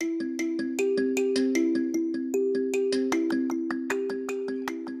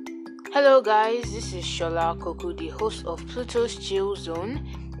Hello guys, this is Shola Koku, the host of Pluto's Chill Zone,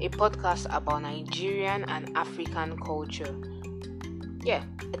 a podcast about Nigerian and African culture. Yeah,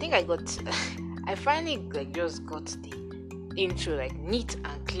 I think I finally just got the intro neat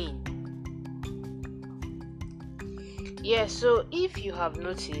and clean. Yeah, so if you have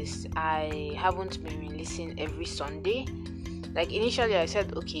noticed, I haven't been releasing every Sunday. Initially I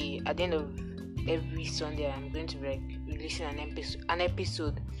said, okay, at the end of every Sunday I'm going to be releasing an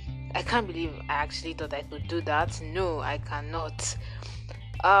episode. I can't believe I actually thought I could do that. No, I cannot.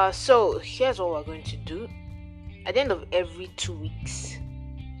 So here's what we're going to do. At the end of every 2 weeks,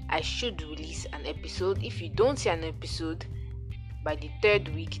 I should release an episode. If you don't see an episode by the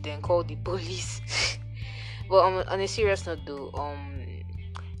third week, then call the police. But on a serious note though,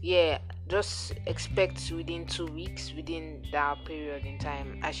 just expect within 2 weeks, within that period in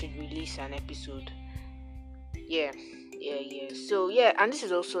time, I should release an episode. Yeah. So and this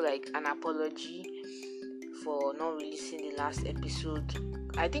is also an apology for not releasing the last episode.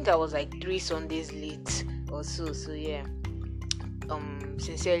 I think I was 3 Sundays late or so. So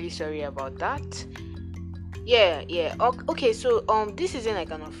sincerely sorry about that. Okay, so this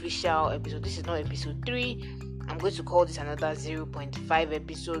isn't an official episode. This is not episode 3. I'm going to call this another 0.5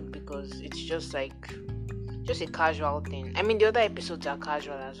 episode because it's just a casual thing. I mean, the other episodes are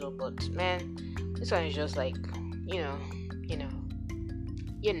casual as well, but man, this one is just you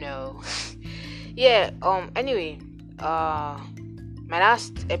know. Anyway, my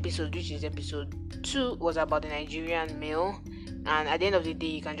last episode, which is episode 2, was about the Nigerian male, and at the end of the day,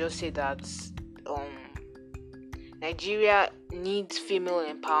 you can just say that Nigeria needs female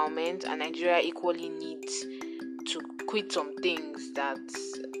empowerment, and Nigeria equally needs to quit some things that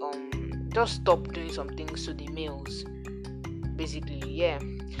just stop doing some things to the males. Basically,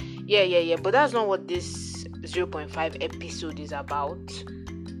 but that's not what this 0.5 episode is about.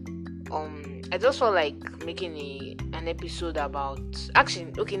 I just felt like making an episode about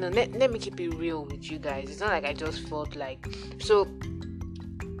let me keep it real with you guys. It's not I just felt so.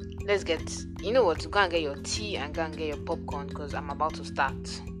 Let's go and get your tea and go and get your popcorn because I'm about to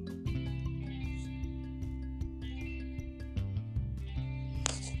start.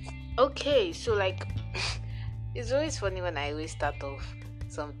 Okay, so it's always funny when I always start off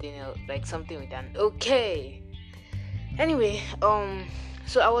something else, something with an okay. Anyway,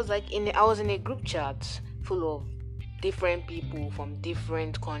 so I was in a group chat full of different people from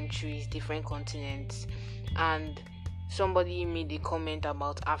different countries, different continents, and somebody made a comment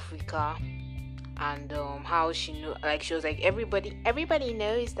about Africa and how she was everybody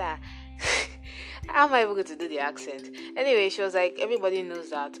knows that. How am I able to do the accent? Anyway, she was everybody knows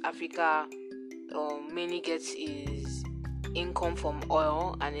that Africa mainly gets his income from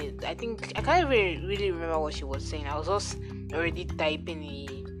oil, and I think I can't even really remember what she was saying. I was just already typing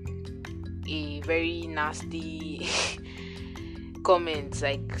a very nasty comment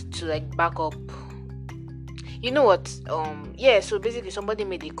to back up. You know what? So basically somebody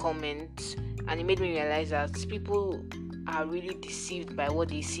made a comment and it made me realize that people are really deceived by what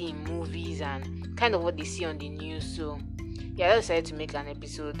they see in movies and kind of what they see on the news. So I decided to make an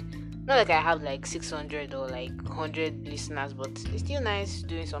episode. Not I have 600 or 100 listeners, but it's still nice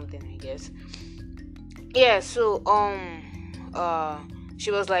doing something, I guess. So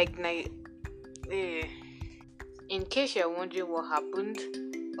she was in case you're wondering what happened,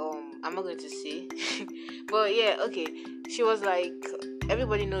 I'm not going to say. But okay. She was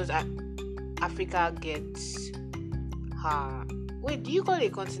everybody knows Africa gets her. Wait, do you call it a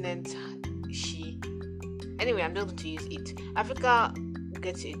continent? She. Anyway, I'm just going to use it. Africa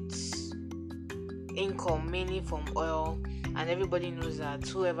gets its income mainly from oil, and everybody knows that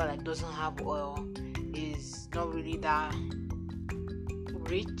whoever doesn't have oil is not really that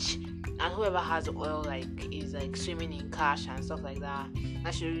rich, and whoever has oil is swimming in cash and stuff like that.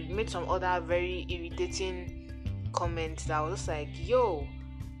 And she made some other very irritating comments that was just yo,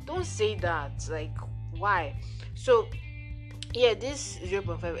 don't say that, why? So this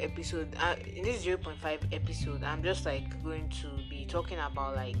 0.5 episode, in this 0.5 episode, I'm just going to be talking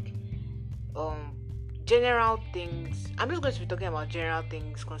about general things. I'm just going to be talking about general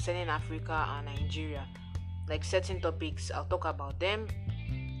things concerning Africa and Nigeria, certain topics. I'll talk about them,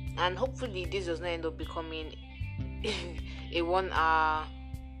 and hopefully this does not end up becoming a 1 hour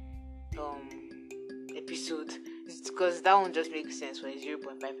episode, because that won't just make sense for a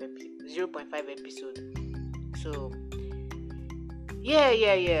 0.5 episode. So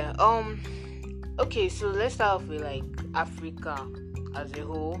okay, so let's start off with Africa as a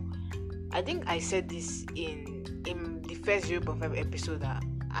whole. I think I said this in the first 0.5 episode that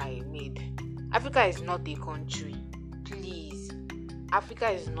I made. Africa is not a country. Please, Africa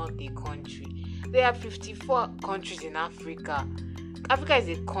is not a country. There are 54 countries in Africa. Africa is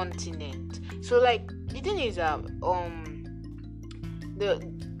a continent. So like the thing is the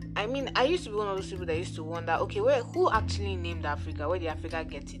I mean, I used to be one of those people that used to wonder, okay, who actually named Africa? Where did Africa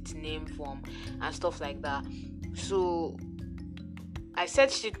get its name from, and stuff like that. So I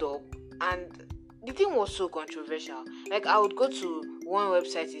searched it up, and the thing was so controversial. Like I would go to one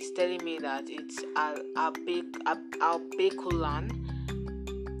website, it's telling me that it's Albekulan.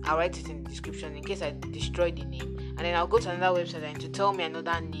 I'll write it in the description in case I destroy the name, and then I'll go to another website and to tell me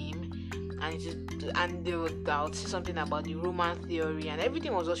another name, and I'll see something about the Roman theory, and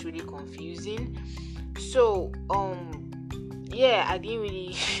everything was just really confusing. So yeah, I didn't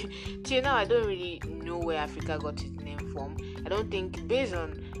really till now I don't really know where Africa got its name from. I don't think, based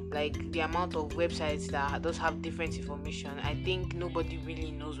on like the amount of websites that does have different information, I think nobody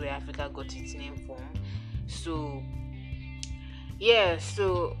really knows where Africa got its name from. So yeah,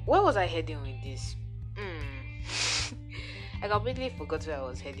 so where was I heading with this? I completely forgot where I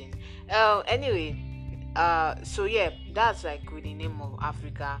was heading. Anyway, so yeah, that's like with the name of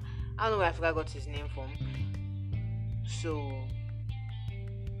Africa. I don't know where Africa got its name from. So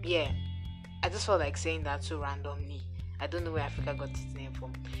yeah, I just felt like saying that so randomly. I don't know where Africa got its name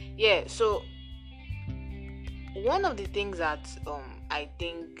from. Yeah, so one of the things that I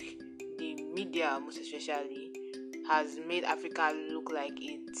think the media most especially has made Africa look like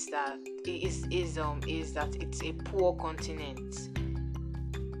is that it's a poor continent.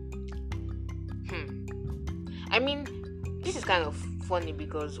 I mean, this is kind of funny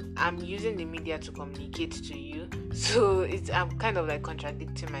because I'm using the media to communicate to you, so I'm kind of like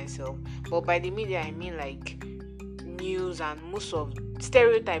contradicting myself. But by the media, I mean like news and most of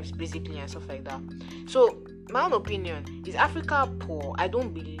stereotypes basically and stuff like that. So my own opinion, is Africa poor? I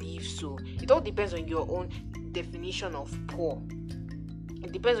don't believe so. It all depends on your own definition of poor.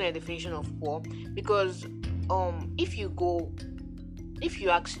 It depends on your definition of poor, because if you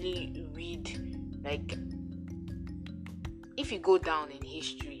actually read, like, if you go down in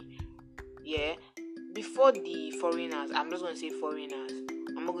history, yeah, before the foreigners, I'm just going to say foreigners,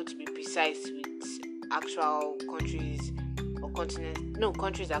 I'm not going to be precise with actual countries or continents, no,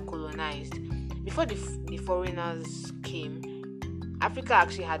 countries that colonized. Before the foreigners came, Africa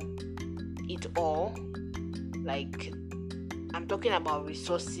actually had it all. Like, I'm talking about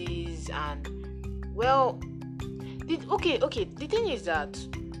resources and, well, the thing is that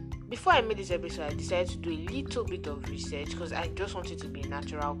before I made this episode, I decided to do a little bit of research because I just wanted to be a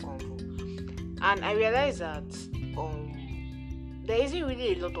natural convo, and I realized that there isn't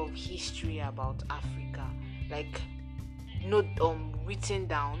really a lot of history about Africa, like not written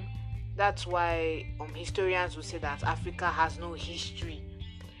down. That's why historians will say that Africa has no history.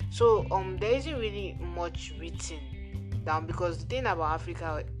 So there isn't really much written down, because the thing about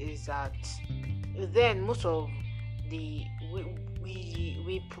Africa is that then most of the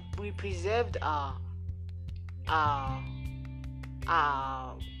we preserved our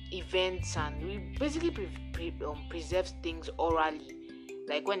events, and we basically preserved things orally.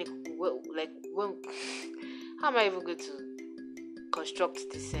 Like when how am I even going to construct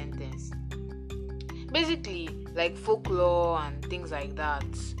this sentence? Basically, like folklore and things like that,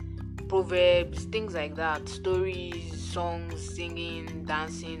 proverbs, things like that, stories, songs, singing,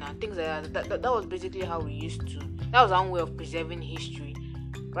 dancing, and things like that. That was basically how we used to. That was our way of preserving history,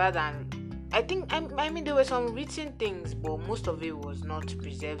 rather than. I mean, there were some written things, but most of it was not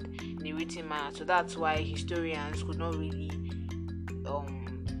preserved in a written manner. So that's why historians could not really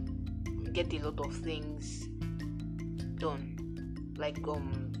get a lot of things done, like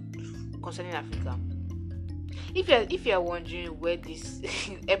concerning Africa. If you are wondering where this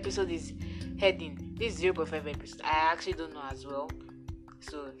episode is heading, this 0.5 episode, I actually don't know as well.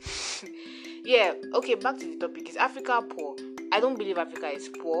 So yeah, okay, back to the topic. Is Africa poor? I don't believe Africa is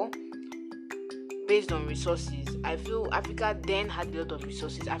poor based on resources. I feel Africa then had a lot of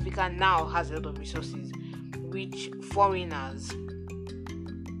resources. Africa now has a lot of resources which foreigners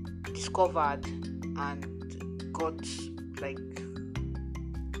discovered and got, like,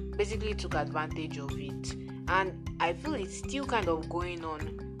 basically took advantage of it. And I feel it's still kind of going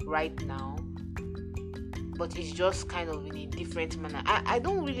on right now, but it's just kind of in a different manner. I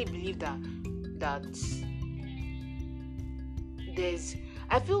don't really believe that there's,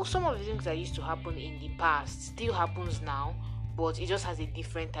 I feel some of the things that used to happen in the past still happens now, but it just has a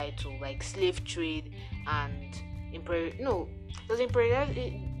different title, like slave trade and you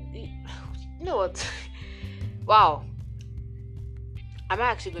know what? Wow, am I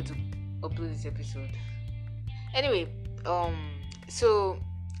actually going to upload this episode? Anyway, so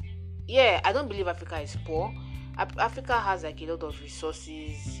yeah, I don't believe Africa is poor. Africa has like a lot of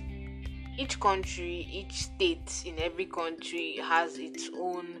resources. Each country, each state in every country has its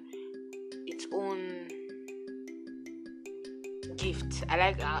own gift.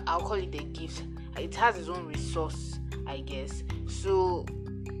 I'll call it a gift. It has its own resource, I guess. So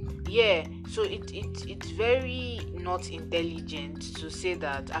yeah, so it's very not intelligent to say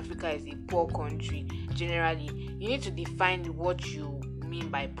that Africa is a poor country. Generally, you need to define what you mean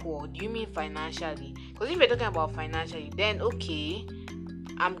by poor. Do you mean financially? Because if you're talking about financially, then okay,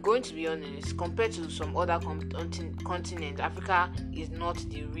 I'm going to be honest, compared to some other continents, Africa is not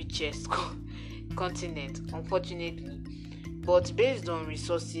the richest continent, unfortunately. But based on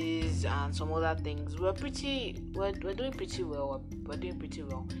resources and some other things, we're doing pretty well. We're doing pretty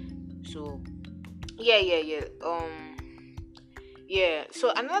well. So yeah. Yeah.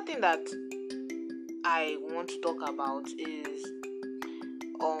 So another thing that I want to talk about is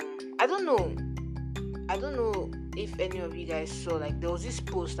I don't know. I don't know if any of you guys saw, like, there was this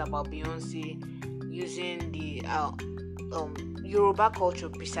post about Beyonce using the Yoruba culture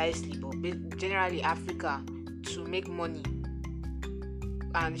precisely, but generally Africa, to make money.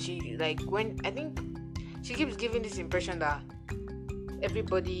 And she, like, when I think she keeps giving this impression that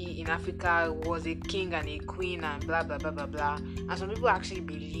everybody in Africa was a king and a queen and blah blah blah blah blah, and some people actually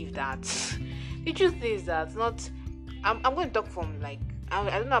believe that. The truth is that not. I'm going to talk from, like, I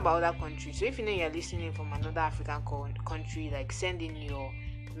don't know about other countries. So if you know you're listening from another African country, like, send in your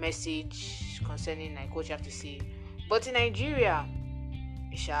message concerning, like, what you have to say. But in Nigeria,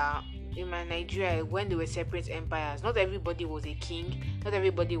 Nigeria, when they were separate empires, not everybody was a king, not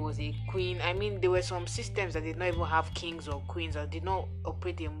everybody was a queen. I mean, there were some systems that did not even have kings or queens, or did not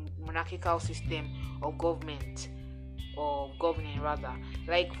operate a monarchical system of government, or governing rather.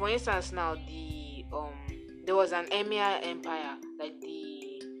 Like, for instance, now there was an emir empire, like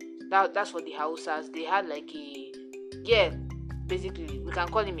that's for the Hausas. They had like basically we can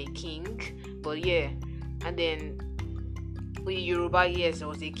call him a king, but yeah. And then with the Yoruba, yes, there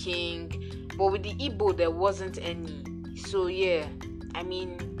was a king, but with the Igbo there wasn't any. So yeah, I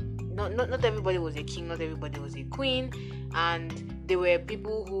mean, not everybody was a king, not everybody was a queen, and there were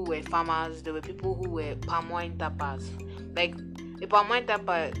people who were farmers, there were people who were palm wine tappers. Like, a palm wine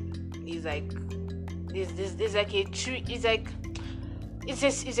tapper is like there's like a tree. It's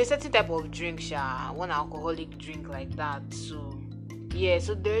a certain type of drink, one alcoholic drink like that. So yeah,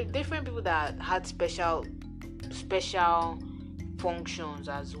 so there are different people that had special functions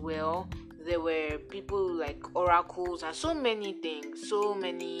as well. There were people like oracles and so many things, so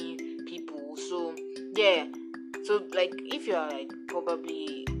many people. So yeah, so like, if you're like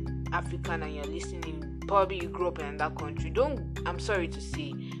probably African and you're listening, probably you grew up in that country, I'm sorry to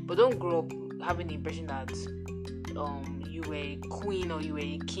say, but don't grow up having the impression that you were a queen or you were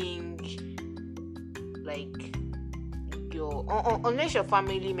a king. Like, unless your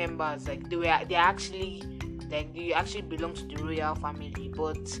family members, like, they actually, like, you actually belong to the royal family.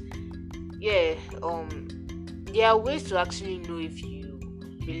 But yeah, there are ways to actually know if you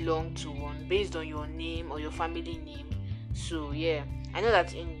belong to one based on your name or your family name. So yeah, I know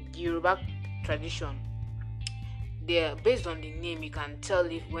that in the Yoruba tradition, based on the name, you can tell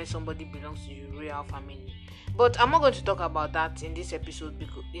if when somebody belongs to the royal family. But I'm not going to talk about that in this episode,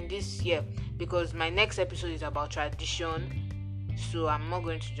 because my next episode is about tradition. So I'm not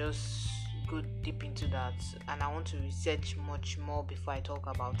going to just go deep into that, and I want to research much more before I talk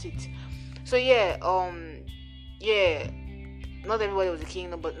about it. So yeah, not everybody was a king,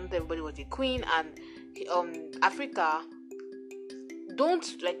 but not everybody was a queen. And Africa,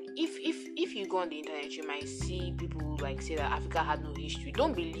 don't, like, if you go on the internet, you might see people like say that Africa had no history.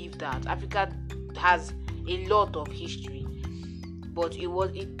 Don't believe that. Africa has a lot of history, but it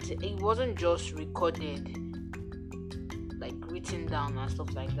wasn't just recorded, like written down and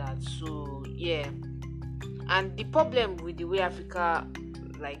stuff like that. So yeah, and the problem with the way Africa,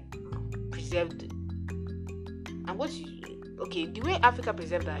 like, preserved, and the way Africa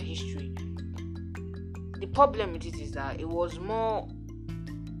preserved our history, the problem with it is that it was more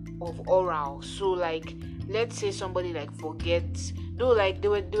of oral. So, like, let's say somebody, like, forgets, though, like, there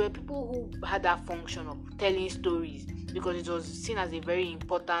were people who had that function of telling stories because it was seen as a very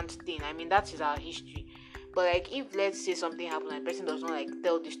important thing. I mean, that is our history. But, like, if, let's say, something happened and the person does not, like,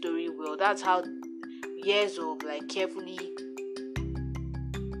 tell the story well, that's how years of, like, carefully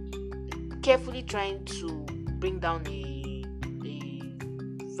trying to bring down a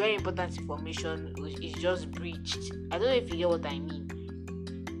very important information is just breached. I don't know if you get what I mean.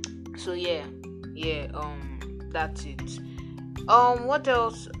 So yeah, that's it. What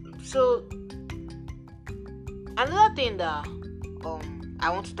else? So another thing that I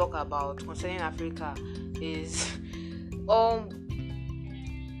want to talk about concerning Africa is um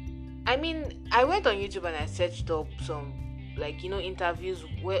I mean, I went on YouTube and I searched up some, like, interviews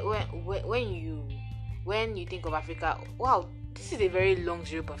when you think of Africa. Wow, this is a very long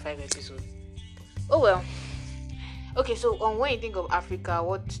 0.5 episode. Oh well. Okay, so when you think of Africa,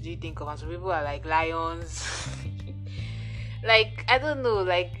 what do you think of? And some people are like lions, like, I don't know,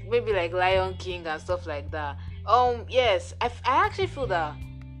 like maybe like Lion King and stuff like that. Yes, I actually feel that.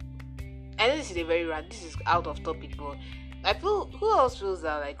 I know this is a very rad. This is out of topic, but I feel, who else feels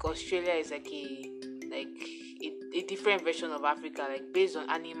that like Australia is like a different version of Africa, like based on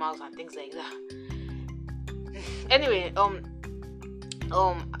animals and things like that. Anyway,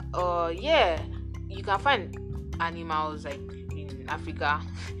 yeah, you can find animals like in Africa.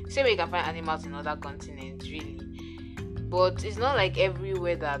 Same way you can find animals in other continents, really. But it's not like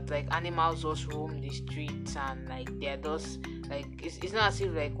everywhere that like animals just roam the streets and like they're just like, it's not as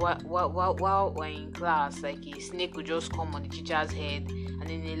if like while we're in class, like a snake will just come on the teacher's head and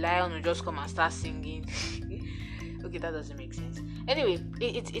then a lion will just come and start singing. Okay, that doesn't make sense. Anyway,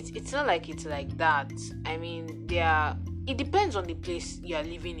 it's not like it's like that. I mean, it depends on the place you are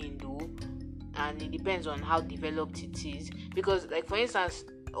living in though, and it depends on how developed it is. Because like for instance,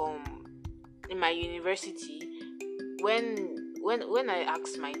 in my university, when I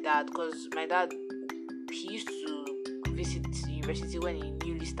asked my dad, because my dad, he used to visit university when he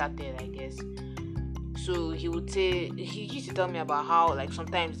newly started, I guess. So he used to tell me about how like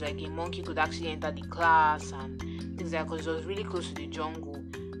sometimes like a monkey could actually enter the class and things like that, because it was really close to the jungle.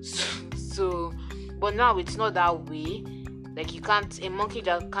 So but now it's not that way. Like a monkey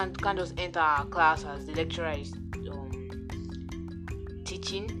just can't just enter our class as the lecturer is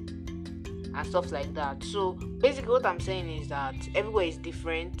teaching and stuff like that. So basically what I'm saying is that everywhere is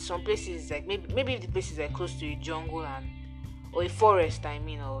different. Some places like maybe if the places are close to a jungle or a forest, I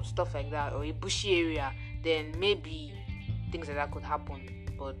mean, or stuff like that, or a bushy area, then maybe things like that could happen.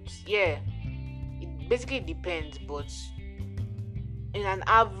 But yeah, it basically depends. But in an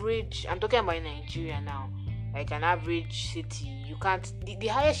average, I'm talking about in Nigeria now, like an average city, you can't, the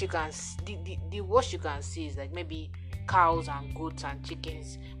highest you can, the worst you can see is like maybe cows and goats and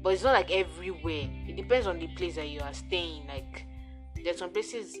chickens. But it's not like everywhere. It depends on the place that you are staying. Like there's some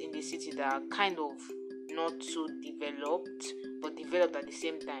places in the city that are kind of not so developed, but developed at the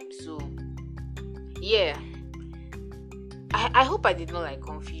same time. So yeah, I hope I did not like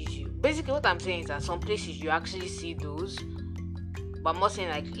confuse you. Basically what I'm saying is that some places you actually see those, but I'm not saying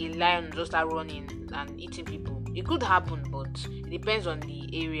like a lion will just start running and eating people. It could happen, but it depends on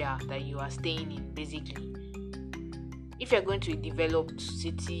the area that you are staying in. Basically, if you're going to a developed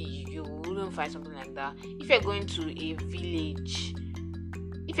city, you wouldn't find something like that. If you're going to a village,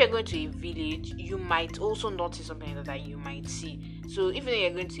 you might also notice something like that you might see. So if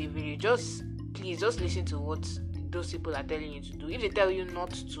you're going to a village, please listen to what those people are telling you to do. If they tell you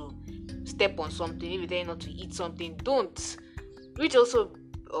not to step on something, if they tell you not to eat something, don't. Which also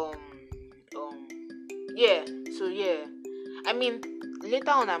yeah. So yeah, I mean,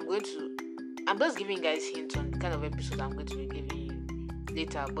 later on I'm just giving you guys hints on the kind of episode I'm going to be giving you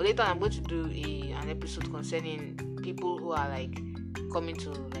later. But later on I'm going to do an episode concerning people who are like coming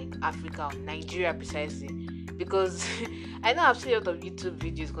to like Africa or Nigeria precisely, because I know I've seen a lot of YouTube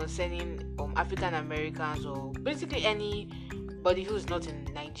videos concerning African Americans or basically anybody who's not in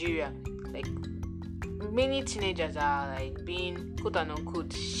Nigeria. Like many teenagers are like being quote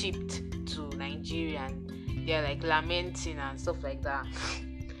unquote shipped to Nigeria and they're like lamenting and stuff like that.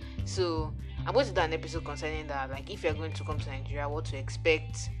 So I'm going to do an episode concerning that, like if you're going to come to Nigeria, what to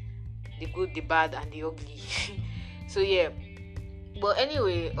expect, the good, the bad, and the ugly. So yeah. But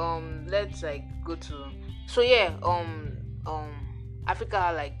anyway, let's like go to, so yeah,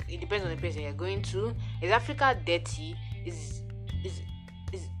 Africa, like it depends on the place that you're going to. Is Africa dirty? Is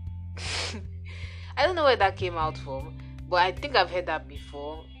I don't know where that came out from, but I think I've heard that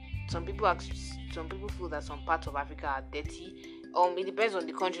before. Some people feel that some parts of Africa are dirty. It depends on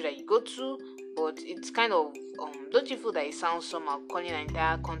the country that you go to, but it's kind of don't you feel that it sounds somehow calling an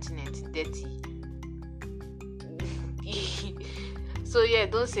entire continent dirty? So yeah,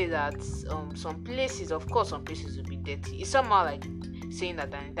 don't say that. Some places will be dirty. It's somehow like saying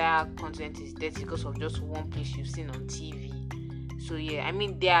that the entire continent is dirty because of just one place you've seen on TV. So yeah, I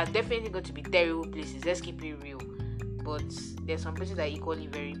mean there are definitely going to be terrible places. Let's keep it real. But there's some places that are equally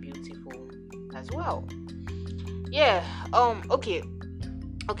very beautiful as well. Yeah. Okay.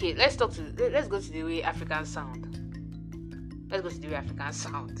 Let's go to the way Africans sound. Like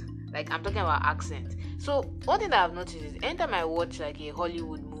I'm talking about accent. So one thing that I've noticed is anytime I watch like a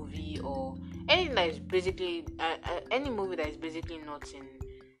Hollywood movie or anything that is basically any movie that is basically not in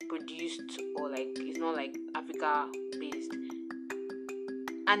produced, or like it's not like Africa based,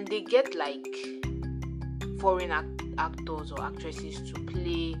 and they get like foreign actors or actresses to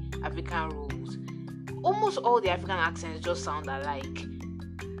play African roles. Almost all the African accents just sound alike.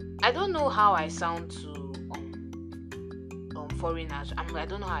 I don't know how I sound to foreigners. I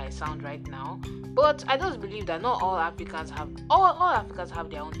don't know how I sound right now, but I just believe that not all Africans have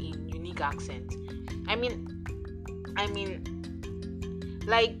their own unique accent. I mean,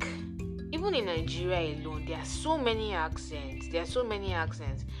 like even in Nigeria alone, there are so many accents.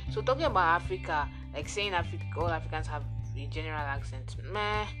 So talking about Africa, like saying all Africans have a general accent,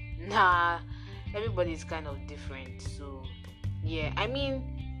 nah, everybody's kind of different. So yeah, I mean,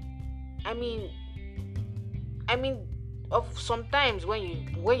 of sometimes when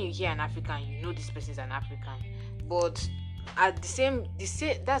you hear an African, you know this person is an African, but at the same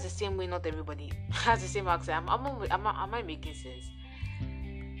that's the same way. Not everybody has the same accent. Am I making sense?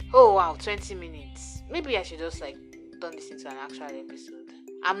 Oh wow, 20 minutes. Maybe I should just like turn this into an actual episode.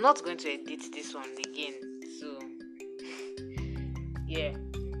 I'm not going to edit this one again. So yeah.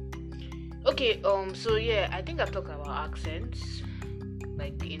 Okay. So yeah, I think I've talked about accents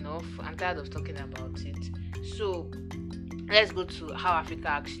like enough. I'm tired of talking about it. So let's go to how Africa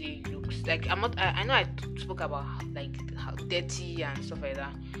actually looks. Like I know I spoke about like how dirty and stuff like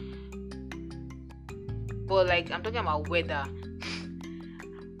that, but like I'm talking about weather.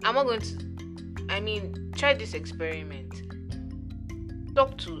 I'm not going to. Try this experiment.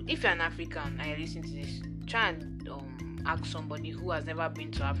 If you're an African and you're listening to this, try and ask somebody who has never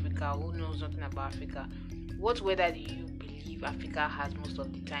been to Africa, who knows nothing about Africa, what weather do you believe Africa has most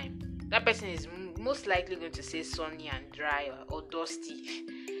of the time? That person is most likely going to say sunny and dry or dusty.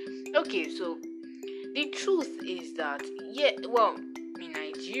 Okay, so the truth is that in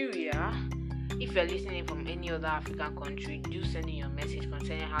Nigeria, if you're listening from any other African country, do send in your message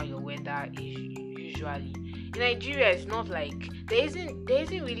concerning how your weather is usually. In Nigeria, it's not like there isn't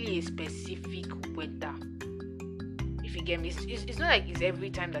really a specific weather. If you get me, it's not like it's every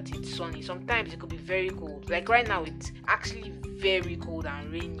time that it's sunny. Sometimes it could be very cold. Like right now, it's actually very cold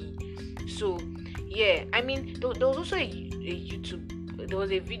and rainy. So yeah, there was also there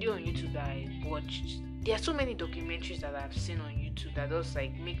was a video on YouTube that I watched. There are so many documentaries that I've seen on YouTube that just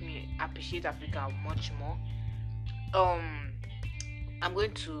like make me appreciate Africa much more. I'm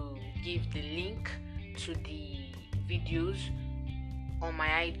going to give the link to the videos on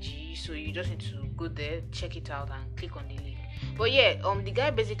my IG, so you just need to go there, check it out, and click on the link. But yeah, the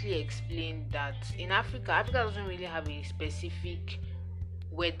guy basically explained that in Africa doesn't really have a specific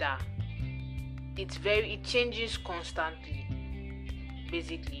weather. It changes constantly.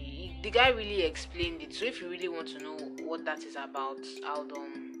 Basically, the guy really explained it. So if you really want to know what that is about,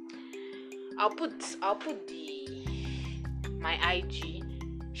 I'll put my IG.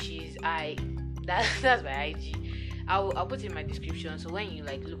 That's my IG. I'll put it in my description. So when you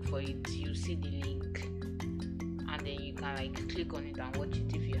like look for it, you see the link, and then you can like click on it and watch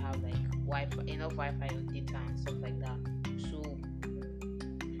it if you have like enough Wi-Fi or data and stuff like that. So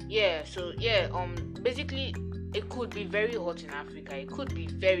basically it could be very hot in Africa. It could be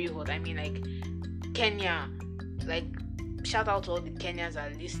very hot. Like Kenya, like shout out to all the Kenyans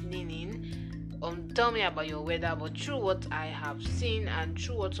that are listening in. Tell me about your weather. But through what I have seen and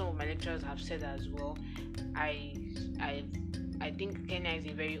through what some of my lecturers have said as well, I think Kenya is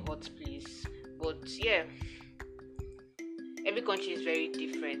a very hot place. But yeah, every country is very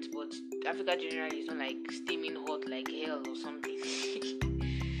different. But Africa generally is not like steaming hot like hell or something.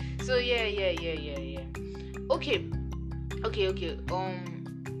 So yeah. Okay.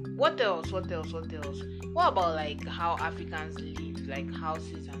 What else? What about like how Africans live, like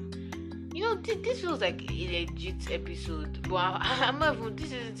houses and this feels like a legit episode, but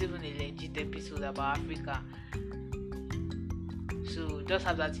this isn't even a legit episode about Africa. So just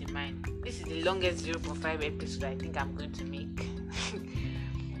have that in mind. This is the longest 0.5 episode I think I'm going to make.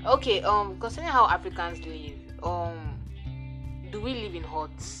 Okay, concerning how Africans live, do we live in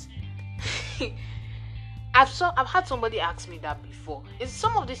huts? I've had somebody ask me that before. It's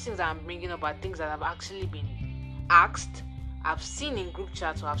some of these things that I'm bringing up are things that have actually been asked. I've seen in group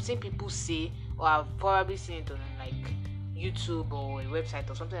chats, or I've seen people say, or I've probably seen it on like YouTube or a website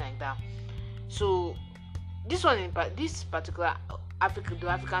or something like that. So this particular do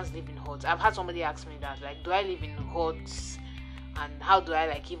Africans live in huts? I've had somebody ask me that, like, do I live in huts, and how do I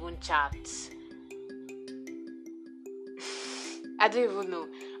like even chat? I don't even know.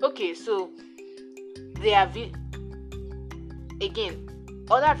 Okay, so they are again,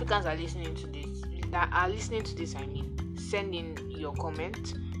 other Africans are listening to this. Send in your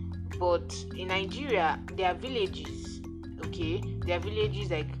comment. But in Nigeria, there are villages okay? Their villages,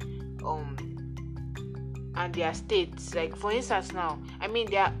 like, and their states. Like, for instance, now,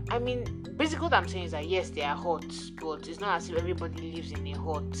 basically what I'm saying is that yes, they are hot, but it's not as if everybody lives in a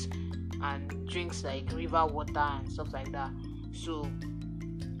hut and drinks like river water and stuff like that. So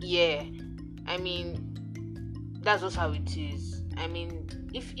yeah, I mean, that's just how it is. I mean,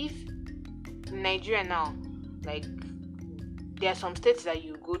 if in Nigeria now, like, there are some states that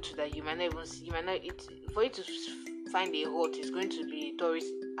you go to that you might not even see, you might not, it for you to find a hut is going to be a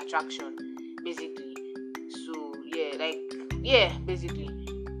tourist attraction, basically. So yeah, like, yeah, basically,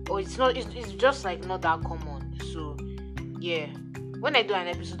 or it's just like not that common. So yeah, when I do an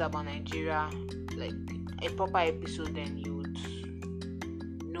episode about Nigeria, like a proper episode, then you would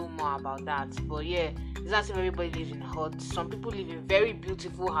know more about that. But yeah, it's not as if everybody lives in huts. Some people live in very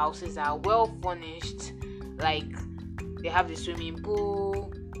beautiful houses that are well furnished, like they have the swimming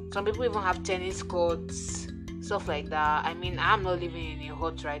pool. Some people even have tennis courts, stuff like that. I mean, I'm not living in a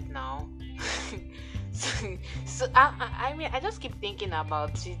hut right now. so I just keep thinking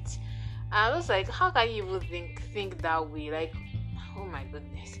about it. I was like, how can you even think that way? Like, oh my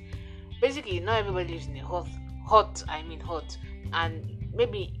goodness. Basically, not everybody lives in a hut. And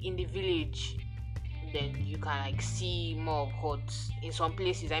maybe in the village, then you can like see more of huts in some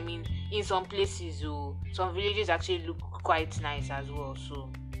places. I mean, in some places, some villages actually look quite nice as well. So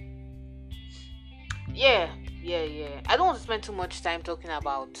yeah. I don't want to spend too much time talking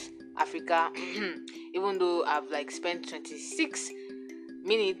about Africa, even though I've like spent 26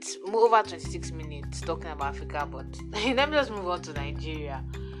 minutes, over 26 minutes talking about Africa. But let me just move on to Nigeria.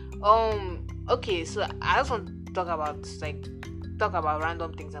 Okay, so I just want to talk about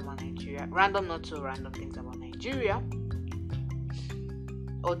random things about Nigeria, random, not so random things about Nigeria,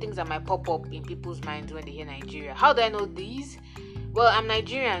 or things that might pop up in people's minds when they hear Nigeria. How do I know these? Well, I'm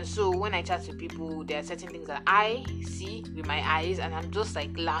Nigerian, so when I chat to people, there are certain things that I see with my eyes, and I'm just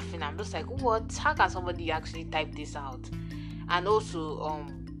like laughing. I'm just like, what? How can somebody actually type this out? And also,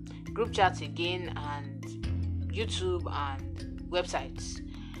 group chats again, and YouTube and websites.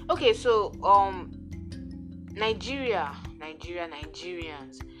 Okay, so Nigerians.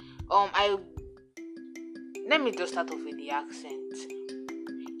 Let me just start off with the accent.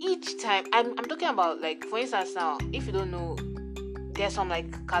 Each time I'm talking about, like, for instance, now, if you don't know, there's some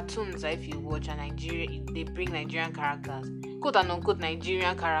like cartoons that if you watch a Nigeria, they bring Nigerian characters, quote and unquote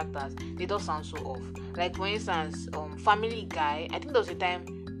Nigerian characters. They don't sound so off. Like, for instance, Family Guy. I think there was a time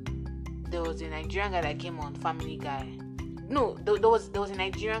there was a Nigerian guy that came on Family Guy. No, there was a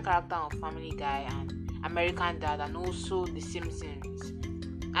Nigerian character on Family Guy and American Dad, and also The Simpsons,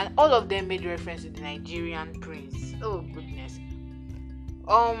 and all of them made reference to the Nigerian prince. Oh goodness.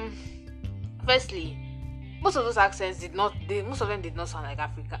 Firstly, most of those accents most of them did not sound like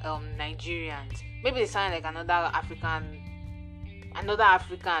Nigerians. Maybe they sound like another African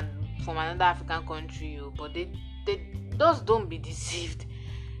from another African country, but they just don't be deceived.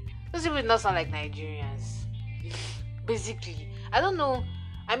 Those people did not sound like Nigerians. Basically, I don't know.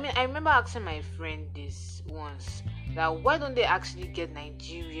 I mean, I remember asking my friend this once, that why don't they actually get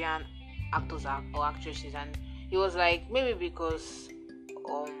Nigerian actors or actresses, and he was like, maybe because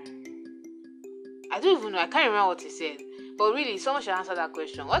I don't even know. I can't remember what he said. But really, someone should answer that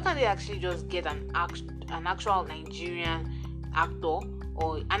question. Why can't they actually just get an actual Nigerian actor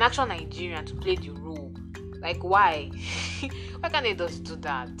or an actual Nigerian to play the role? Like, why? Why can't they just do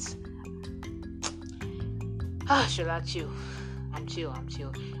that? Shola, chill. I'm chill.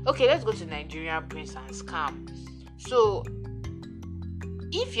 Okay, let's go to Nigerian Prince and Scam. So,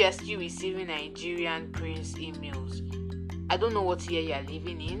 if you're still receiving Nigerian Prince emails, I don't know what year you're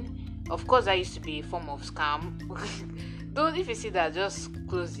living in. Of course, that used to be a form of scam. Don't, if you see that, just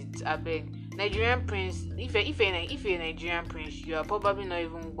close it. I beg. Nigerian Prince. If you're a Nigerian Prince, you are probably not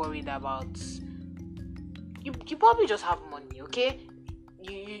even worried about. You probably just have money, okay?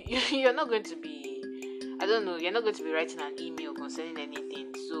 You're not going to be. I don't know. You're not going to be writing an email concerning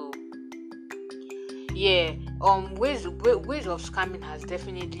anything. So yeah, ways of scamming has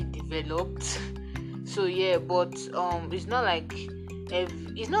definitely developed. So yeah, but it's not like.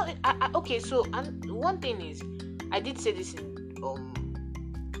 It's not okay. So, and one thing is, I did say this in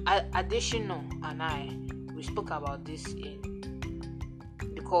Adesina and we spoke about this in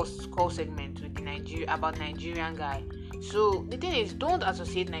the call segment with the Nigerian guy. So the thing is, don't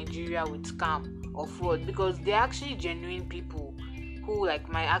associate Nigeria with scam or fraud, because they're actually genuine people who like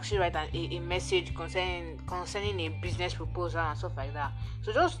might actually write a message concerning a business proposal and stuff like that.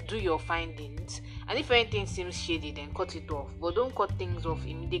 So just do your findings, and if anything seems shady, then cut it off. But don't cut things off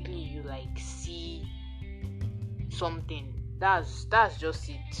immediately you like see something. That's just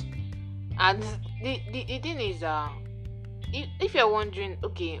it. And the thing is, if you're wondering,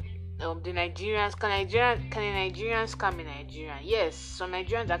 okay, the Nigerians can a Nigerian scam in Nigeria? Yes, some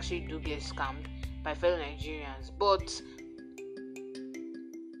Nigerians actually do get scammed by fellow Nigerians, but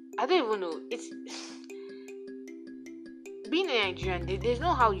I don't even know. It's being a Nigerian, there's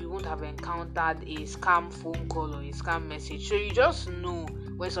no how you won't have encountered a scam phone call or a scam message. So you just know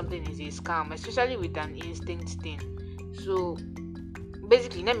when something is a scam, especially with an instinct thing. So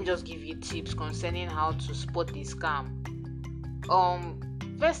basically, let me just give you tips concerning how to spot a scam.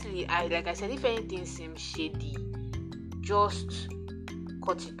 Firstly, like I said, if anything seems shady, just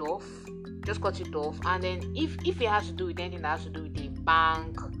cut it off. Just cut it off. And then if it has to do with anything that has to do with a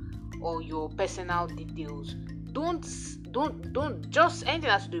bank or your personal details, don't just anything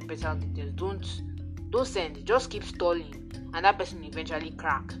that has to do with personal details, don't send. Just keep stalling, and that person will eventually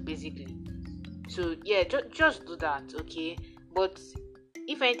crack, basically. So yeah, just do that, okay? But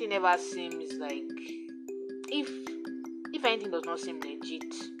if anything ever seems like, if anything does not seem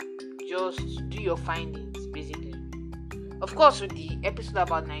legit, just do your findings, basically. Of course, with the episode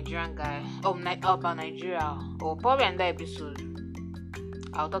about Nigerian guy, about Nigeria, or probably another episode,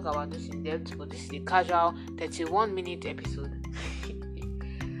 I'll talk about this in depth. But this is a casual 31-minute episode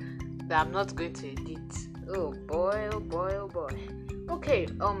that I'm not going to edit. Oh boy, oh boy, oh boy. Okay,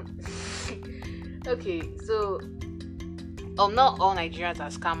 okay, so not all Nigerians are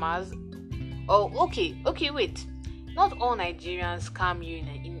scammers. Oh, okay, wait. Not all Nigerians scam you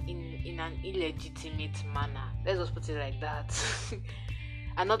in an illegitimate manner. Let's just put it like that.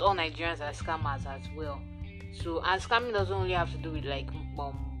 And not all Nigerians are scammers as well. So, and scamming doesn't only have to do with like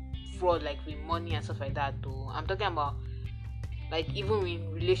fraud, like with money and stuff like that. Though I'm talking about like even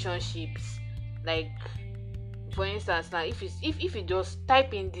in relationships. Like for instance, now if you just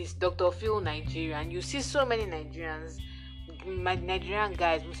type in this Dr. Phil Nigeria, and you see so many Nigerians, Nigerian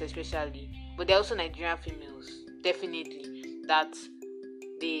guys most especially, but there are also Nigerian females, definitely, that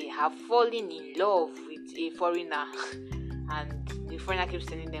they have fallen in love with a foreigner and the foreigner keeps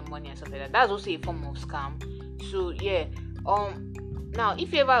sending them money and stuff like that. That's also a form of scam. So yeah, now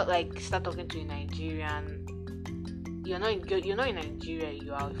if you ever like start talking to a Nigerian, you're not in Nigeria,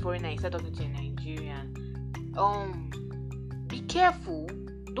 you are a foreigner, you start talking to a Nigerian, be careful.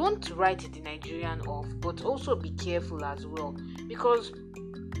 Don't write the Nigerian off, but also be careful as well, because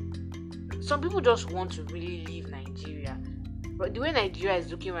some people just want to really leave Nigeria. But the way Nigeria is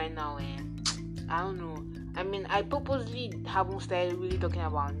looking right now, I don't know. I mean, I purposely haven't started really talking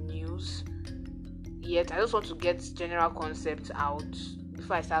about news yet. I just want to get general concepts out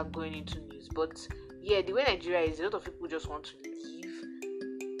before I start going into news. But yeah, the way Nigeria is, a lot of people just want to leave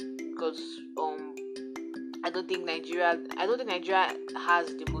because I don't think Nigeria has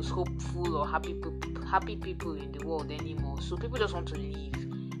the most hopeful or happy people in the world anymore. So people just want to leave,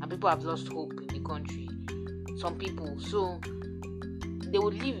 and people have lost hope in the country. Some people, so they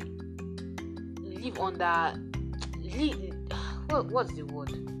would live under what's the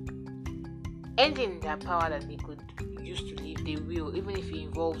word? Anything in their power that they could use to live, they will, even if it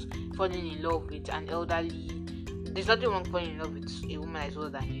involves falling in love with an elderly. There's nothing wrong falling in love with a woman that is older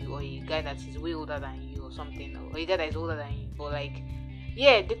than you, or a guy that is way older than you, or something, or a guy that is older than you. But like,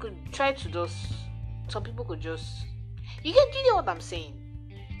 yeah, they could try to just. Some people could just. You get what I'm saying?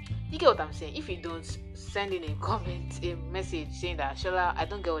 You get what I'm saying? If you don't, send in a comment, a message saying that Shola, I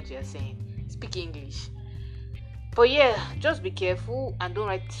don't get what you're saying. Speak English. But yeah, just be careful and don't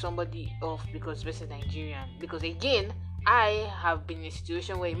write somebody off because this is Nigerian. Because again, I have been in a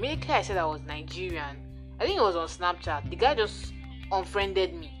situation where immediately I said I was Nigerian, I think it was on Snapchat, the guy just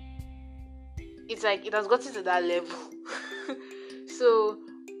unfriended me. It's like it has gotten to that level. So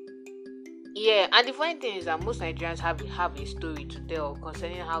yeah, and the funny thing is that most Nigerians have a story to tell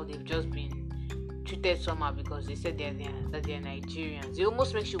concerning how they've just been treated somehow because they said that they're Nigerians. It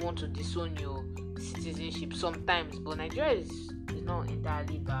almost makes you want to disown your citizenship sometimes, but Nigeria is not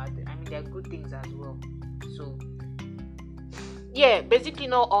entirely bad. I mean, there are good things as well. So yeah, basically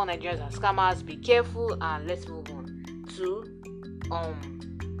not all Nigerians are scammers. Be careful, and let's move on to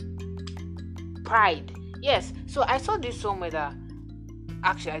pride. Yes, so I saw this somewhere that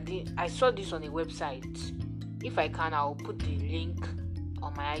actually I saw this on a website. If I can, I'll put the link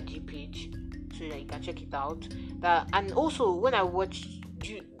on my IG page so that you can check it out. And also when I watched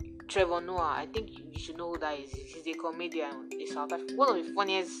Trevor Noah, I think you should know who that is. He's a comedian in South Africa, one of the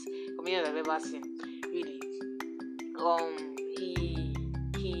funniest comedians I've ever seen. Really,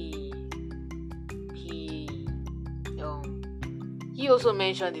 he also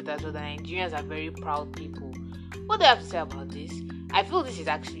mentioned it as well that Nigerians are very proud people. What do I have to say about this? I feel this is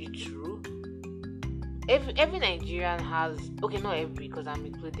actually true. Every Nigerian has, okay, not every, because I'm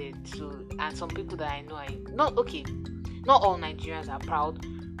included. So, and some people that I know, Not all Nigerians are proud,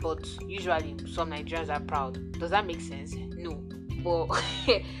 but usually some Nigerians are proud. Does that make sense? No. But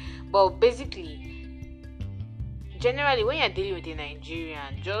but basically, generally when you're dealing with a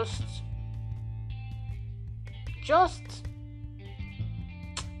Nigerian, just just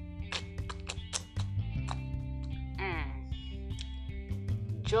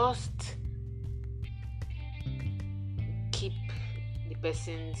keep the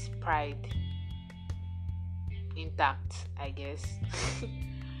person's pride intact, I guess.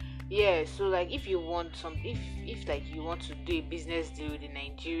 Yeah, so like if you want some if like you want to do a business deal with a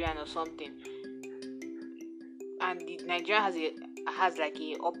Nigerian or something, and the Nigerian has like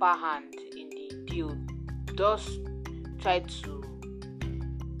a upper hand in the deal, just try to,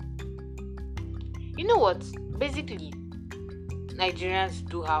 you know what, basically Nigerians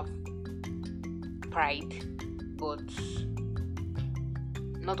do have pride, but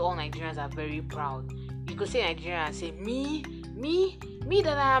not all Nigerians are very proud. You could say Nigerian and say, me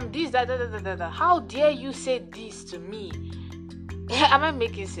that I am this, that. How dare you say this to me? Am I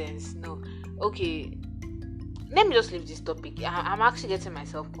making sense? No. Okay. Let me just leave this topic. I'm actually getting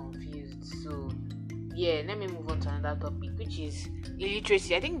myself confused. So, yeah, let me move on to another topic, which is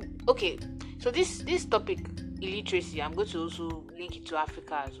illiteracy. I think, okay, so this topic, illiteracy, I'm going to also link it to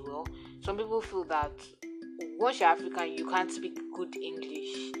Africa as well. Some people feel that once you're African, you can't speak good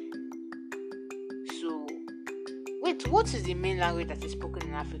English. So, wait, what is the main language that is spoken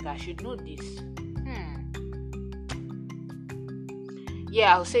in Africa? I should know this.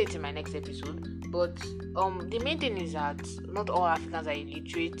 Yeah, I'll say it in my next episode. But the main thing is that not all Africans are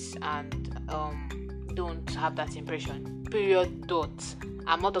illiterate and don't have that impression. Period. Dot.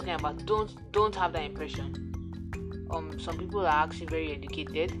 I'm not talking about don't have that impression. Some people are actually very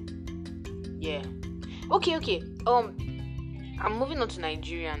educated. Yeah. Okay. I'm moving on to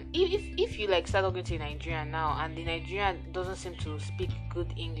Nigerian. If you like start talking to a Nigerian now and the Nigerian doesn't seem to speak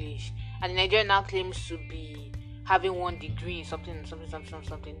good English, and the Nigerian now claims to be having 1 degree in something,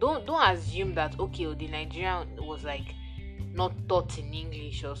 don't assume that the Nigerian was like not taught in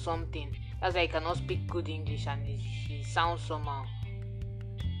English or something. That's why he cannot speak good English and he sounds somehow.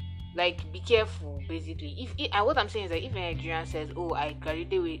 Like, be careful. Basically, and what I'm saying is that if a Nigerian says, I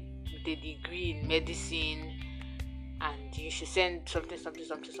graduated with a degree in medicine and you should send something,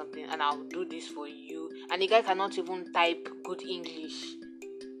 and I'll do this for you, and the guy cannot even type good English,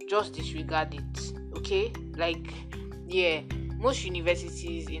 just disregard it. Okay, like, yeah, most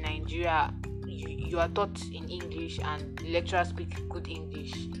universities in Nigeria, you are taught in English and lecturers speak good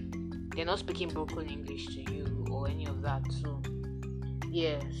English. They're not speaking broken English to you or any of that. So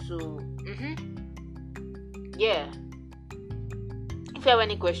yeah, yeah, if you have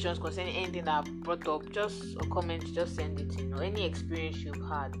any questions concerning anything that I've brought up, just a comment, just send it in, or any experience you've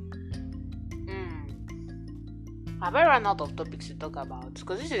had. Have I run out of topics to talk about?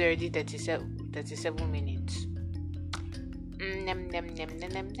 Because this is already 37 minutes.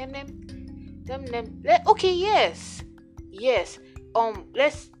 Okay, yes. Let's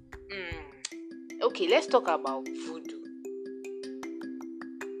talk about voodoo.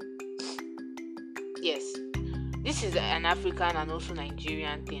 Yes, this is an African and also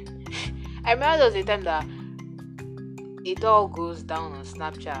Nigerian thing. I remember there was a time that it all goes down on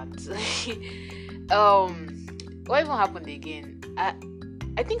Snapchat. What even happened again? I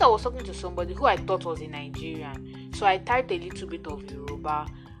think I was talking to somebody who I thought was a Nigerian. So I typed a little bit of Yoruba,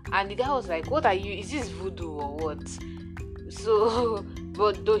 and the guy was like, "What are you? Is this voodoo or what?" So,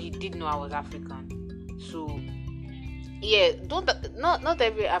 but though he did know I was African, so yeah, not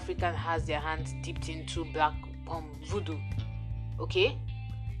every African has their hands dipped into black voodoo, okay?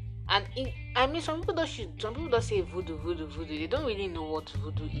 And some people don't say voodoo. They don't really know what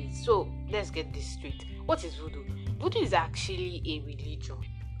voodoo is. So let's get this straight. What is voodoo? Voodoo is actually a religion.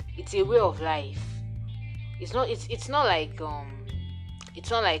 It's a way of life. It's not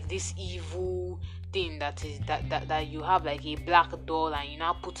like this evil thing that you have like a black doll and you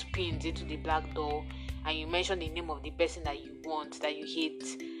now put pins into the black doll and you mention the name of the person that you want, that you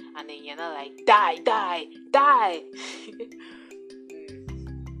hate, and then you're not like die.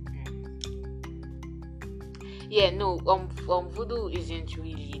 Yeah, no, voodoo isn't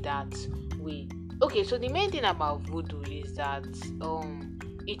really that way. Okay, so the main thing about voodoo is that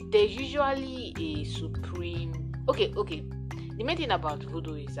there's usually a supreme. Okay. The main thing about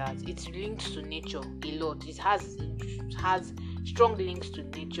voodoo is that it's linked to nature a lot. It has strong links to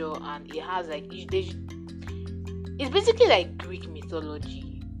nature, and it has it's basically like Greek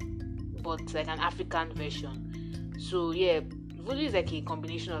mythology, but like an African version. So yeah, voodoo is like a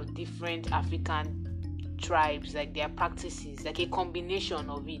combination of different African tribes, like their practices, like a combination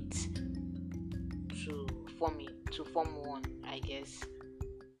of it to form to form one, I guess.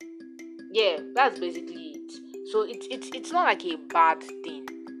 Yeah, that's basically it. So it's not like a bad thing.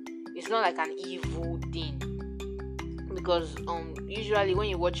 It's not like an evil thing, because usually when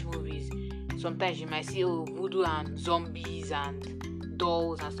you watch movies, sometimes you might see voodoo and zombies and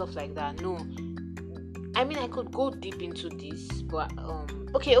dolls and stuff like that. No, I mean I could go deep into this, but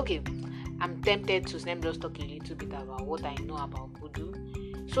okay. I'm tempted to, let me just talk a little bit about what I know about voodoo.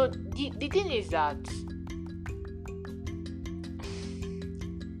 So the thing is that,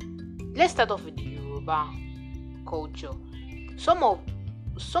 let's start off with the Yoruba culture. Some of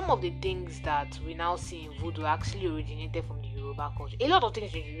the things that we now see in voodoo actually originated from the Yoruba culture. A lot of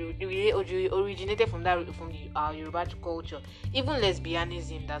things originated from the Yoruba culture. Even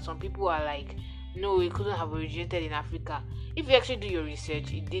lesbianism, that some people are like, no, it couldn't have originated in Africa. If you actually do your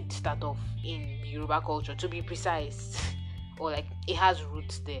research, it did start off in the Yoruba culture, to be precise, or like it has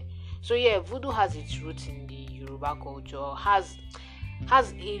roots there. So yeah, voodoo has its roots in the Yoruba culture, has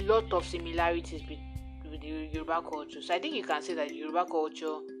a lot of similarities with the Yoruba culture. So I think you can say that the Yoruba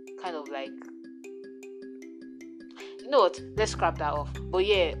culture kind of like, you know what? Let's scrap that off. But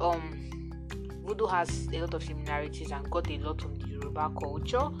yeah, voodoo has a lot of similarities and got a lot from the Yoruba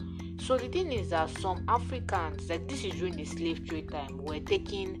culture. So the thing is that some Africans, like this is during the slave trade time, were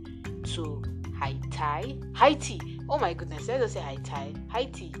taken to Haiti. Oh my goodness, let's just say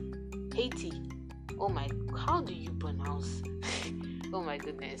Haiti. Oh my, how do you pronounce? Oh my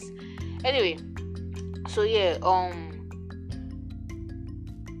goodness. Anyway, so yeah,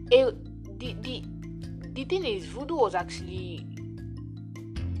 the thing is, voodoo was actually,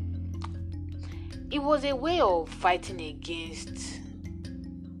 it was a way of fighting against.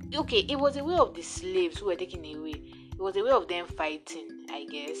 Okay, it was a way of the slaves who were taken away. It was a way of them fighting, I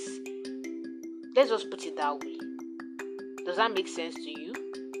guess. Let's just put it that way. Does that make sense to you?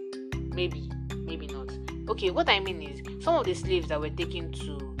 Maybe not. Okay, what I mean is, some of the slaves that were taken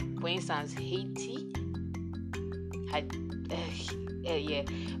to, for instance, Haiti,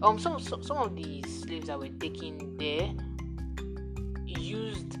 some of the slaves that were taken there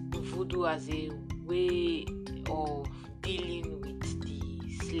used voodoo as a way of dealing with the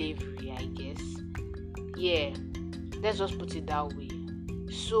slavery, I guess. Yeah, let's just put it that way.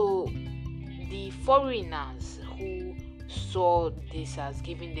 So the foreigners who saw this as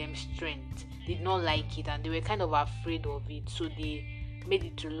giving them strength did not like it, and they were kind of afraid of it, so they made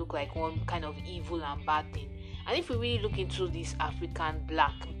it to look like one kind of evil and bad thing. And if we really look into this African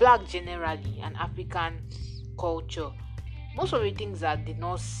black generally, and African culture, most of the things that did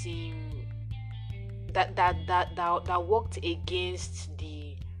not seem that worked against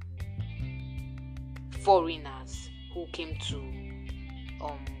the foreigners who came to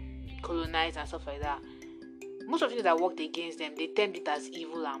colonize and stuff like that, most of the things that worked against them, they termed it as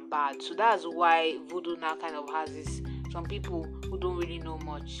evil and bad. So that's why voodoo now kind of has this, some people who don't really know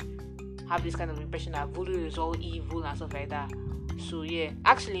much have this kind of impression that voodoo is all evil and stuff like that. So yeah,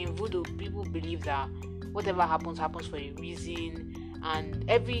 actually in voodoo, people believe that whatever happens for a reason, and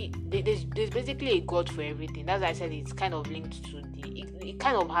there's basically a god for everything. That's why I said it's kind of linked to it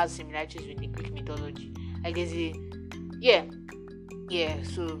kind of has similarities with the Greek mythology, I guess.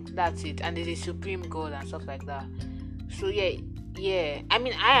 So that's it. And there's a supreme god and stuff like that. So yeah. I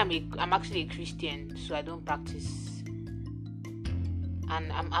mean, I'm actually a Christian, so I don't practice,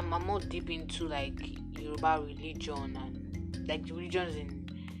 and I'm more deep into like Yoruba religion and like the religions in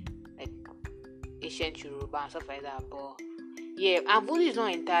like ancient Yoruba and stuff like that. But yeah, and voodoo is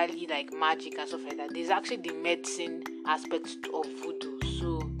not entirely like magic and stuff like that. There's actually the medicine aspect of voodoo.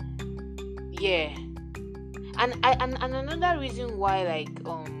 So yeah, and another reason why like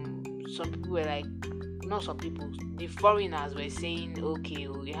some people were like, not some people, the foreigners were saying okay,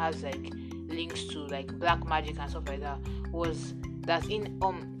 it has like links to like black magic and stuff like that, was that in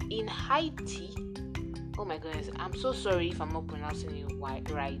Haiti, oh my goodness, I'm so sorry if I'm not pronouncing it right,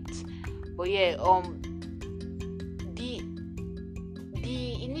 but yeah,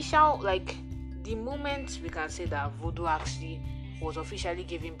 the initial, like the moment we can say that voodoo actually was officially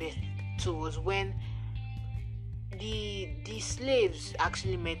given birth to was when the slaves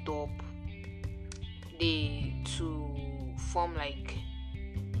actually met up to form like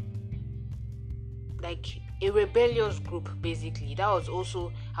a rebellious group. Basically, that was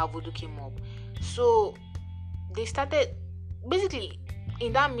also how voodoo came up. So they started, basically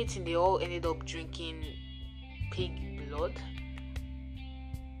in that meeting, they all ended up drinking pig blood.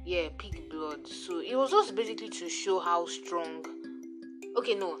 So it was just basically to show how strong.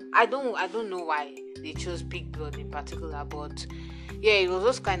 Okay, no, I don't know why they chose pig blood in particular, but yeah, it was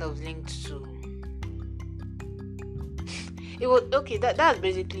just kind of linked to it was okay. That's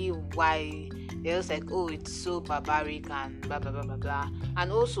basically why they're just like, oh, it's so barbaric and blah blah blah blah blah.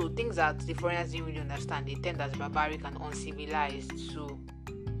 And also things that the foreigners didn't really understand, they tend as barbaric and uncivilized. So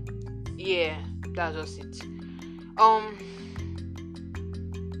yeah, that's just it.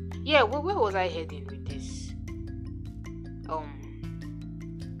 Yeah, where was I heading with this?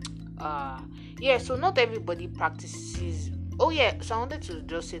 Yeah, so not everybody practices. Oh yeah, so I wanted to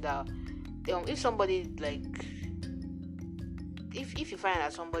just say that if somebody like, if you find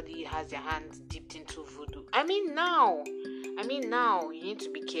that somebody has their hands dipped into voodoo, I mean now you need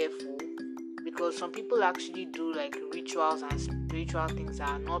to be careful, because some people actually do like rituals and spiritual things that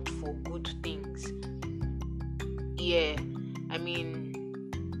are not for good things. Yeah, I mean,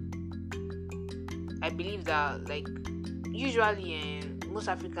 I believe that like usually most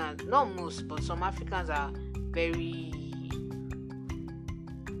Africans, not most, but some Africans are very,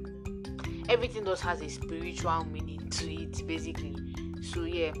 everything just has a spiritual meaning to it basically. So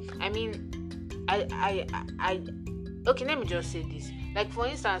yeah, I mean, I okay, let me just say this. Like for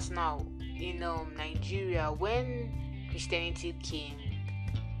instance now in Nigeria, when Christianity came,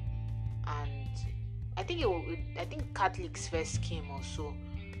 and I think Catholics first came also.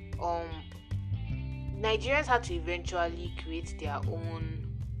 Nigerians had to eventually create their own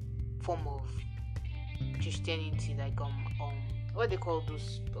form of Christianity, like what they call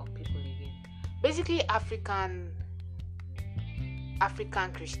those people again? Basically African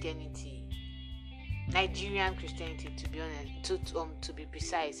Christianity, Nigerian Christianity, to be honest, to be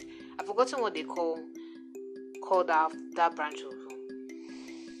precise. I've forgotten what they call that branch of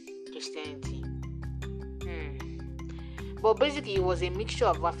Christianity. But basically, it was a mixture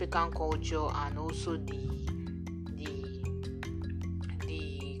of African culture and also the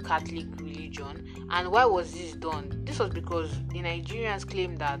Catholic religion. And why was this done? This was because the Nigerians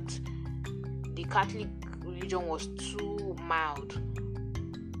claimed that the Catholic religion was too mild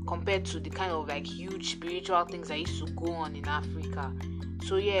compared to the kind of like huge spiritual things that used to go on in Africa.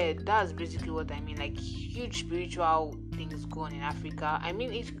 So yeah, that's basically what I mean. Like huge spiritual things go on in Africa. I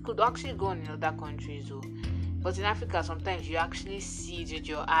mean, it could actually go on in other countries though. But in Africa, sometimes you actually see it with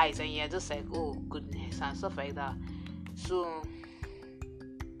your eyes and you're just like, oh, goodness, and stuff like that. So,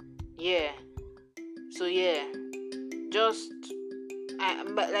 yeah.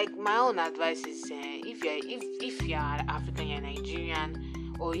 But like my own advice is, if you're African, you're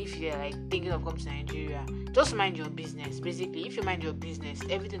Nigerian, or if you're like thinking of coming to Nigeria, just mind your business. Basically, if you mind your business,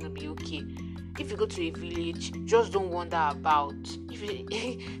 everything will be okay. If you go to a village, just don't wander about.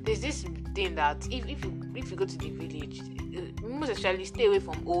 There's this thing that if you go to the village, most especially stay away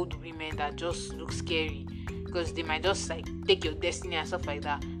from old women that just look scary, because they might just like take your destiny and stuff like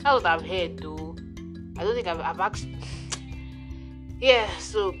that. That's what I've heard though. I don't think I've actually yeah,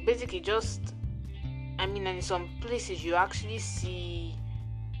 so basically and in some places you actually see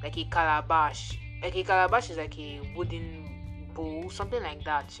like a calabash. Like a calabash is like a wooden bowl, something like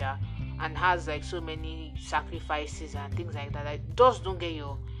that, yeah, and has like so many sacrifices and things like that. Like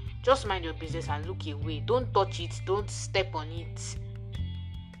just mind your business and look away. Don't touch it. Don't step on it.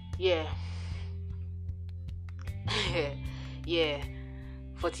 Yeah. Yeah.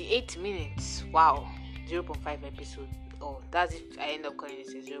 48 minutes. Wow. 0.5 episode. Oh, that's if I end up calling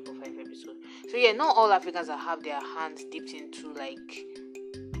this a 0.5 episode. So yeah, not all Africans have their hands dipped into like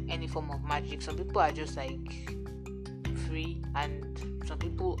any form of magic. Some people are just like free, and some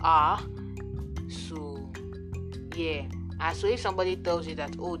people are. So yeah. And so if somebody tells you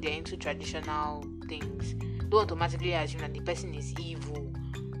that, oh, they're into traditional things, don't automatically assume that the person is evil.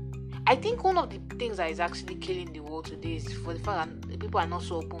 I think one of the things that is actually killing the world today is for the fact that people are not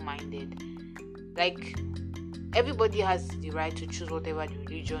so open-minded. Like, everybody has the right to choose whatever the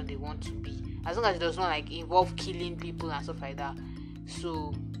religion they want to be, as long as it does not like involve killing people and stuff like that.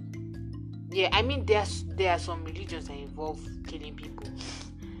 So yeah, I mean, there are some religions that involve killing people.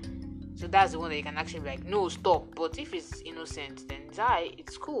 So that's the one that you can actually be like, no, stop. But if it's innocent, then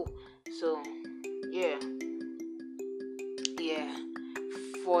it's cool. So yeah,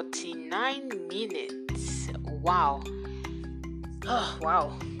 49 minutes. Wow. Oh,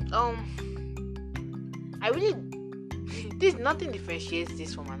 wow. I really this nothing differentiates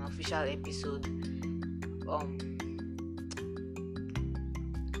this from an official episode.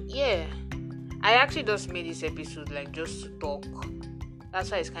 Yeah, I actually just made this episode like just to talk. That's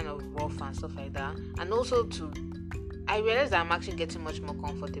why it's kind of rough and stuff like that. And also I realized that I'm actually getting much more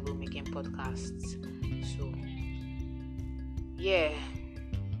comfortable making podcasts. So yeah,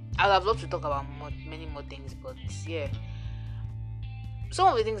 I would have loved to talk about many more things, but yeah, some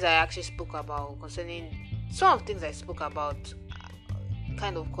of the things I actually spoke about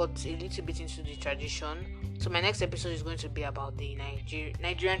kind of got a little bit into the tradition. So my next episode is going to be about the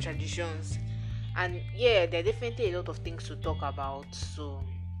Nigerian traditions. And yeah, there are definitely a lot of things to talk about. So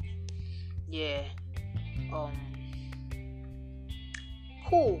yeah, um,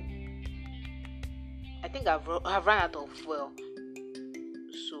 cool. I think I've run out of fuel,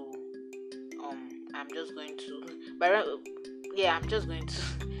 so I'm just going to, but yeah, I'm just going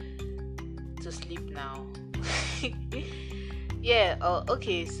to sleep now. Yeah.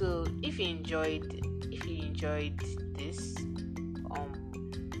 Okay. So if you enjoyed this,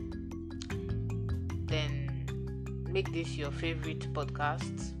 then make this your favorite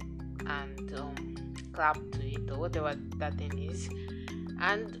podcast and clap to it or whatever that thing is.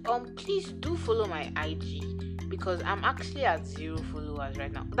 And please do follow my IG because I'm actually at 0 followers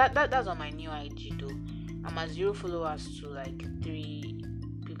right now. That's on my new IG though. I'm at 0 followers to like 3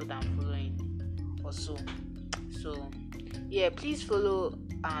 people that I'm following or so. So yeah, please follow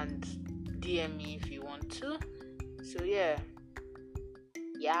and DM me if you want to. So yeah.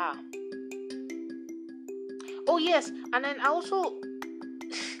 Oh yes, and then I also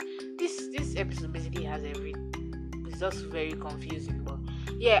this episode basically has it's just very confusing, but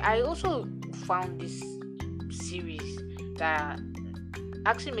yeah, I also found this series that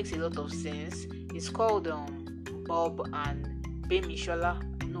actually makes a lot of sense. It's called Bob and Bemisola.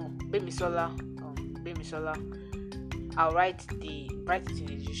 No, Bemisola. Bemisola. I'll write it in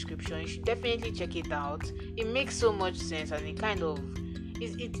the description. You should definitely check it out. It makes so much sense, and it kind of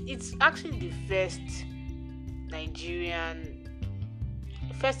it's actually the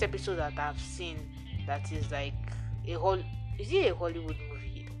first episode that I've seen that is like is it a Hollywood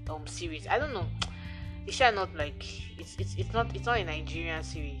movie series? I don't know. It's not like it's not a Nigerian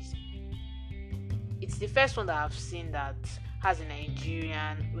series. It's the first one that I've seen that has a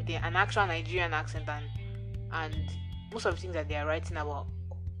Nigerian with an actual Nigerian accent, and most of the things that they are writing about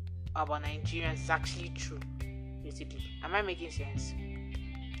Nigerians is actually true. Basically, am I making sense?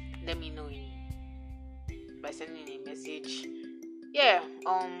 Let me know by sending a message. Yeah,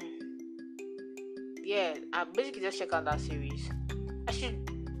 basically just check out that series. I should,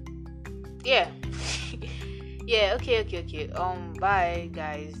 yeah, yeah. Okay. Bye,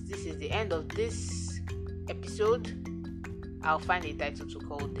 guys. This is the end of this episode. I'll find a title to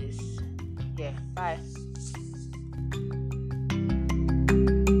call this. Yeah, bye.